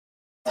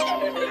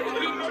Quando,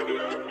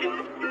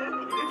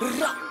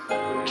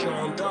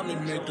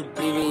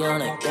 We be on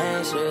that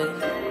gang shit.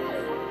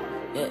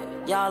 Yeah,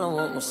 y'all don't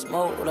want no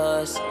smoke with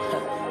us.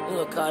 We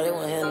gon' call it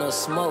one here no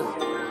smoke.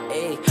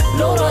 Ayy,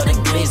 load up the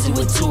glizzy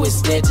with 2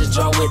 extensions,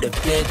 drawn with the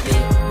 50.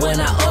 When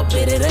I up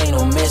it ain't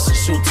no mission,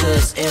 shoot till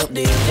it's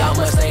empty. Y'all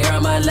must ain't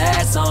heard my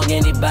last song,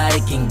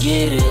 anybody can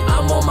get it.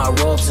 I'm on my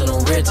road to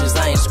them riches,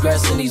 I ain't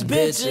stressing these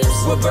bitches.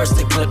 Reverse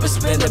the clip and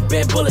spin the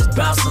bent, bullets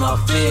bouncing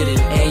off fitted.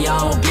 And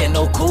y'all don't get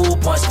no cool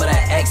points for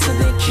that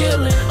accident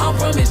killing. I'm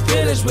from his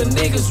village where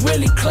niggas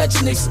really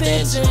clutching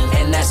extensions.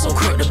 And that's so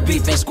quick the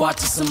beef ain't squat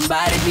to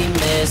somebody be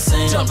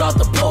missing. Jumped off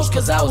the post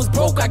cause I was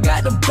broke, I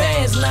got the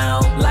bands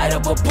now. Light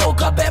up a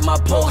poke, I bet my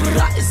poke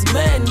is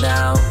man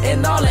down.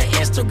 And all that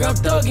Instagram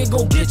thuggin'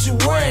 gon' get you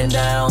run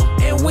down.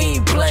 And we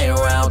ain't playing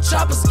around,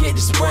 choppers get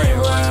the spraying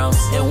rounds.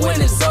 And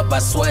when it's up, I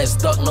swear it's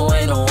stuck, no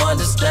ain't no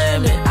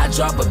understanding. I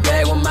drop a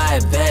bag with my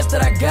advance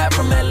that I got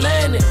from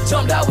Atlantic.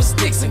 Jumped out with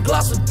sticks and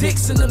gloss with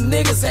dicks and them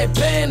niggas had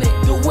panic.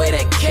 The way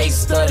that case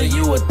stutter,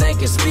 you would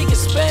think it's speaking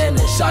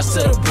Spanish. Shots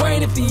to the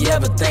brain if you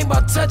ever think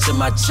about touching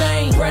my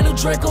chain. Brand new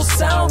Draco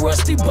sound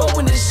rusty, but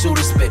when the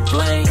shooter spit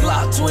flame.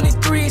 Glock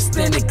 23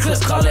 extended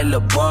clips, call it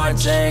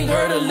LeBron James.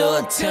 Heard a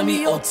little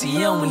Timmy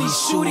OTM when he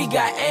shoot, he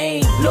got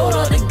aim. Load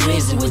up the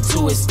glizzy with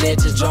 2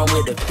 extensions, drawn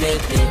with the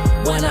 50.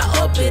 When I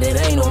up it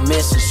ain't no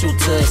mission, shoot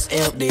till it's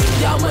empty.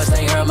 Y'all must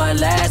ain't heard my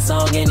last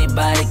song,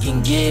 anybody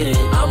can get it.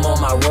 I'm on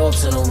my road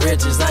to them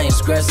riches, I ain't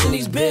stressing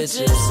these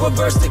bitches.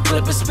 Reverse the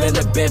clip and spin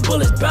the bent,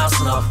 bullets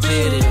bouncing off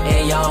fitted.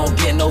 And y'all don't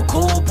get no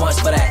cool points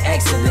for that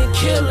accident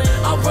killing.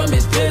 I'm from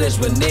his village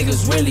where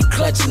niggas really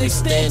clutching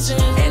extension.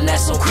 And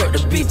that's so quick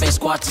the beef ain't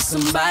squat to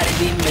somebody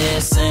be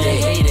missing. They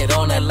hated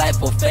on that life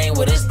for fame,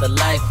 but it's the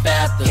life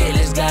after.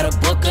 Killers gotta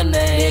book a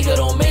name, nigga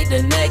don't make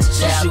the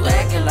next chapter. You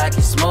acting like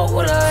you smoke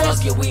with us,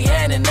 fuck it, we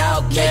handing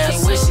out gas.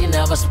 Making wish he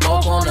never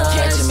spoke on us.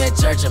 Catch him at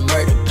church and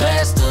murder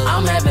pastor.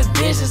 I'm having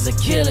visions of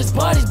killers,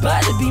 bodies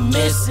bout to be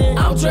missing.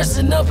 I'm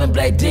dressing up in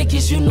black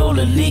dickies, you know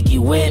the leaky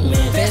with me.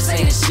 Fans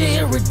say this shit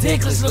here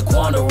ridiculous, look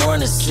Quando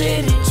run the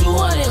city.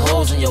 200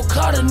 hoes in your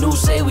car, the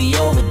news say we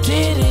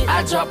overdid it.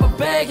 I drop a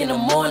bag in the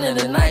morning,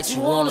 the night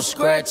you wanna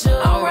scratch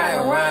her. I'm riding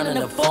around in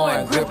the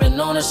foreign, gripping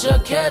on a she'll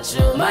catch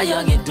her. My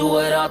youngin' do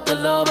it off the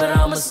low, but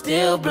I'ma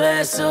still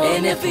bless him.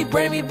 And if he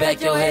bring me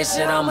back your head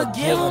shit, I'ma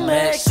give him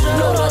extra.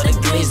 Load up the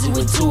glizzy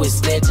with 2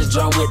 extensions,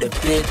 drawn with the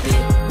 50.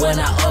 When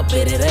I up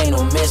it ain't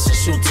no mission,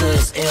 shoot till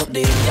it's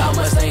empty. Y'all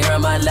must ain't heard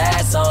my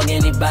last song,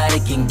 anybody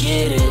can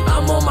get it.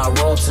 I'm on my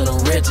road to them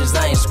riches,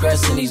 I ain't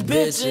stressing these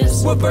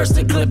bitches. Reverse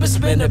the clip and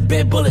spin the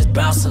bent, bullets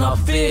bouncing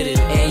off fitted.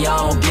 And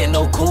y'all don't get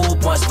no cool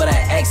points for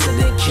that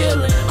accident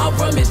killing. I'm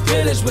from his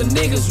village where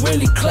niggas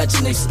really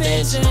clutching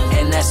extension.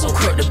 And that's so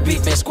quick the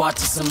beef ain't squat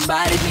to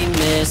somebody be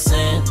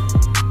missing.